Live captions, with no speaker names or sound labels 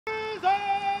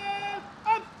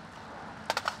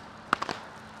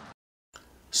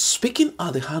Speaking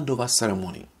at the handover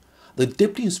ceremony, the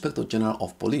Deputy Inspector General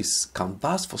of Police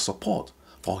canvassed for support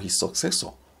for his successor,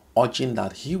 urging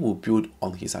that he will build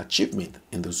on his achievement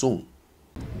in the zone.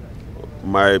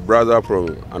 My brother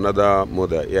from another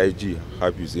mother, AIG,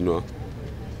 Hafiz,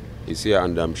 is here,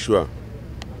 and I'm sure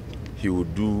he will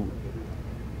do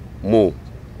more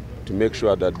to make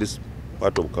sure that this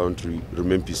part of the country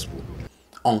remain peaceful.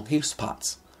 On his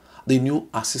part, the new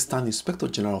Assistant Inspector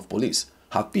General of Police,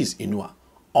 Mohammed-Inuwa,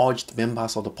 urged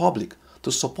members of the public to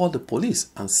support the police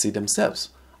and see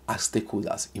themselves as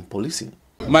stakeholders in policing.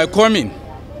 My coming,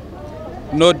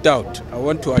 no doubt, I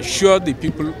want to assure the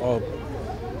people of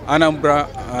Anambra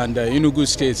and Enugu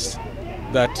states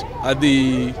that at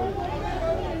the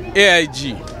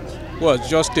AIG, who has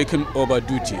just taken over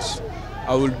duties,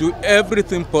 I will do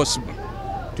everything possible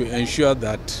to ensure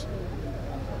that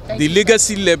the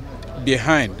legacy left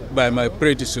behind by my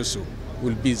predecessor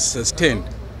will be sustained.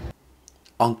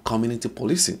 On community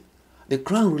policing, the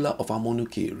Grand Ruler of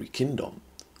Amonukeri Kingdom,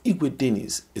 Igwe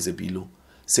Dennis Ezebilo,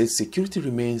 said security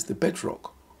remains the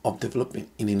bedrock of development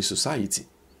in any society.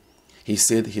 He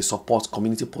said he supports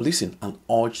community policing and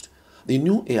urged the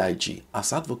new AIG,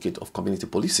 as advocate of community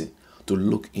policing, to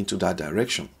look into that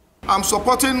direction. I'm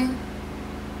supporting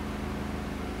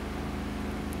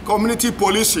community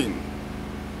policing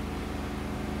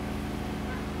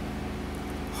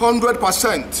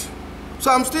 100%. So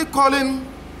I'm still calling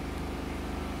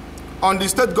on the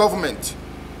state government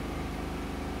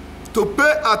to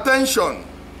pay attention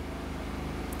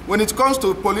when it comes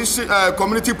to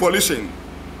community policing,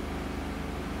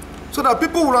 so that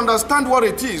people will understand what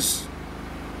it is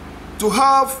to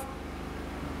have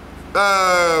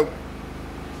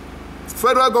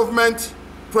federal government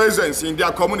presence in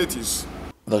their communities.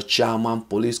 The Chairman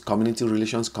Police Community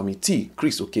Relations Committee,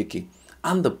 Chris Okeke,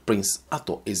 and the Prince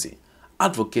Ato Eze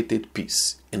advocated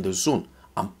peace in the zone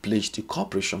and pledged the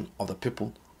cooperation of the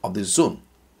people of the zone.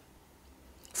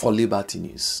 For Liberty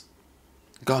News,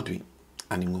 Godwin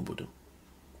Animubudu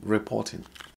reporting.